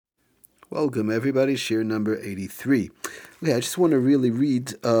Welcome, everybody. Shir number 83. Okay, I just want to really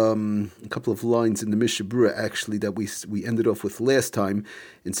read a couple of lines in the Mishnah Berurah, actually, that we ended off with last time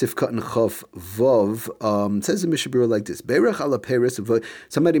in Sifkat and Chav Vav. It says in Mishnah Berurah like this: Berach ala peres.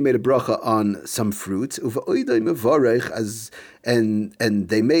 Somebody made a bracha on some fruit, and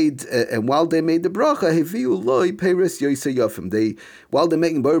they made, and while they made the bracha, heviu loy peres yoyse yafim. While they're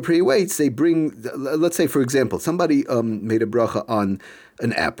making bar pri weights, they bring. Let's say, for example, somebody made a bracha on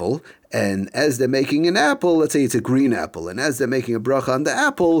an apple, and as they're making an apple, let's say it's a green apple, and as they're making a bracha on the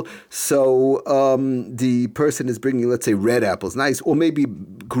apple, so the person is bringing, let's say, red apples, nice, or maybe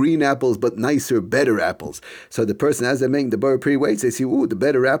green apples, but nicer, better apples. So the person, as they're making the bar pri weights, they see, ooh, the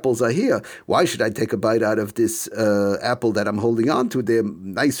better apples are here. Why should I take a bite out of this apple that I'm holding on to? They're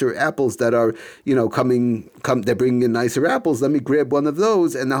nicer apples that are, they're bringing in nicer apples. Let me grab one of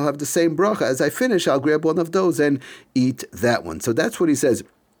those, and I'll have the same bracha. As I finish, I'll grab one of those and eat that one. So that's what he says.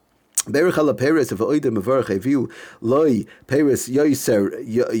 Berach ala peres of oidem avarach heviu loy peres yoiser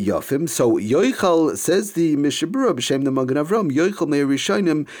yafim. So yoichal, says the Mishnah Berurah b'shem the Magen Avram, yoichal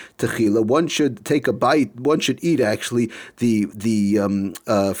me'rishonim techila. One should take a bite. One should eat actually the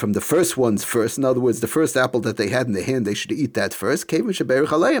from the first ones first. In other words, the first apple that they had in their hand, they should eat that first. Kevin sheberach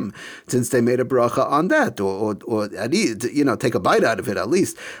aleim, since they made a bracha on that, or take a bite out of it at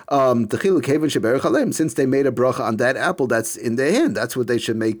least. Techila kevin sheberach aleim, since they made a bracha on that apple that's in their hand, that's what they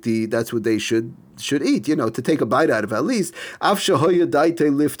should make that's what they should eat, to take a bite out of at least.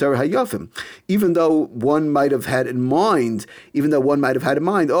 Even though one might have had in mind,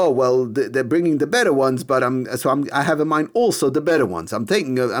 oh, well, they're bringing the better ones, but I have in mind also the better ones. I'm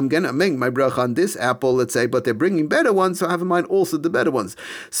going to make my bracha on this apple, let's say, but they're bringing better ones, so I have in mind also the better ones.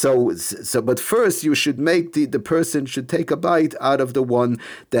 But first you should make the person should take a bite out of the one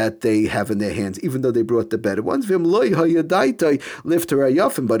that they have in their hands, even though they brought the better ones. But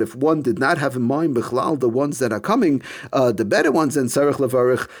if one did not have in mind the ones that are coming, the better ones, then sarich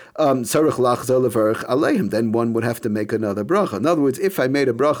lachzor levarich aleihim, then one would have to make another bracha. In other words, if I made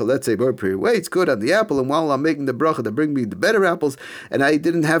a bracha, let's say bar pri weights, good on the apple, and while I'm making the bracha, they bring me the better apples, and I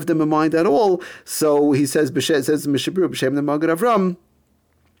didn't have them in mind at all. So he says Mishnah Berurah b'shem the Magen Avram,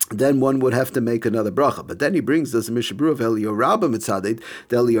 then one would have to make another bracha. But then he brings this Mishnah Berurah of Eliyahu Rabbah Mitzadeh.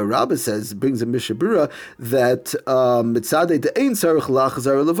 The Eliyahu Rabbah brings a Mishnah Berurah that Mitzadeh the ein sarich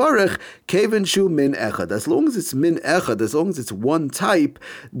lachzar levarich keven shu min echad. As long as it's min echad, as long as it's one type,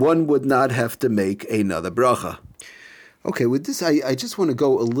 one would not have to make another bracha. Okay, with this, I just want to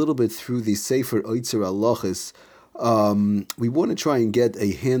go a little bit through the Sefer Oitzer Halachos. We want to try and get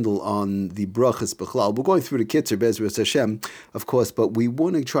a handle on the brachas b'chlal. We're going through the Kitzer Bezras Hashem, of course, but we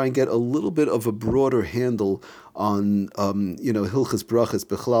want to try and get a little bit of a broader handle on Hilchas brachas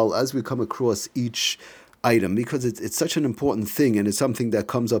b'chlal as we come across each item, because it's such an important thing, and it's something that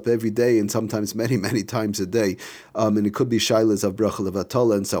comes up every day and sometimes many, many times a day, and it could be shilas of bracha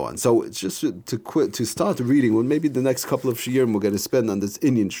levatala and so on. So it's just to start reading, well, maybe the next couple of shiurim we're going to spend on this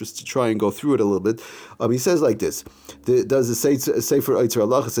Indian just to try and go through it a little bit. He says like this: there's a Sefer Oitzer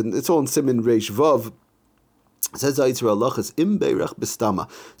Halachos, and it's all in Siman Reish Vav. It says Oitzer Halachos im beirach b'stama.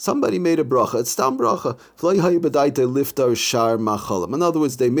 Somebody made a bracha. It's stam bracha. V'lo hayu b'daita liftar shar machalim. In other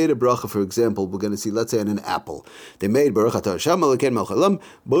words, they made a bracha. For example, we're going to see, let's say, on an apple. They made bracha Hashem alaken machalim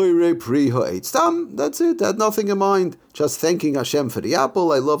boire pri ha'eit. Stam. That's it. They had nothing in mind. Just thanking Hashem for the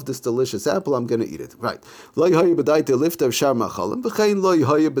apple. I love this delicious apple. I'm going to eat it. Right. V'lo hayu b'daita liftar shar machalim. V'chein lo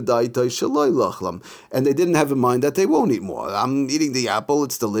hayu b'daita shaloi lachlam. And they didn't have in mind that they won't eat more. I'm eating the apple.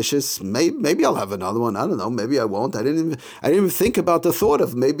 It's delicious. Maybe I'll have another one. I don't know. Maybe I won't. I didn't even think about the thought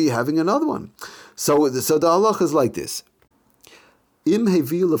of maybe having another one. So the halacha is like this: Im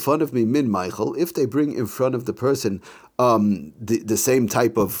hevi lefanov me min Michael, if they bring in front of the person the same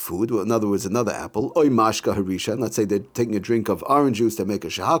type of food, well, in other words, another apple, oy mashka harishan, let's say they're taking a drink of orange juice to make a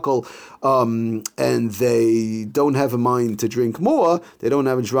shahakol, and they don't have a mind to drink more, they don't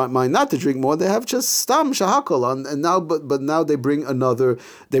have a mind not to drink more, they have just stam shahakol, and now, but now they bring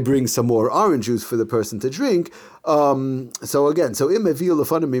some more orange juice for the person to drink. So im hevi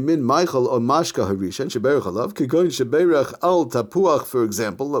lefanov me min Michael or mashka harishan sheberach alav kigoin sheberach al tapuach, for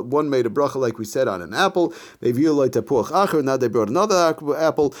example, one made a bracha like we said on an apple, maybe like tapuach acher, now they brought another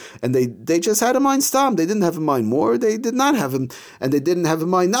apple, and they just had a mind stam. They didn't have in mind more. They did not have him, and they didn't have in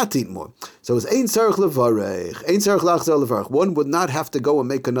mind not to eat more. So it's ein sarich levarech, ein sarich lachzor levarech. One would not have to go and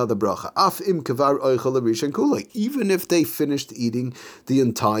make another bracha. Af im kavar oichel harishan kulei, even if they finished eating the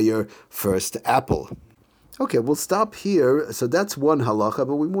entire first apple. Okay, we'll stop here. So that's one halacha,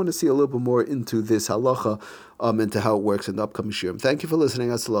 but we want to see a little bit more into this halacha, into how it works in the upcoming shiurim. Thank you for listening.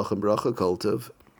 Hatzlacha and bracha kol tov.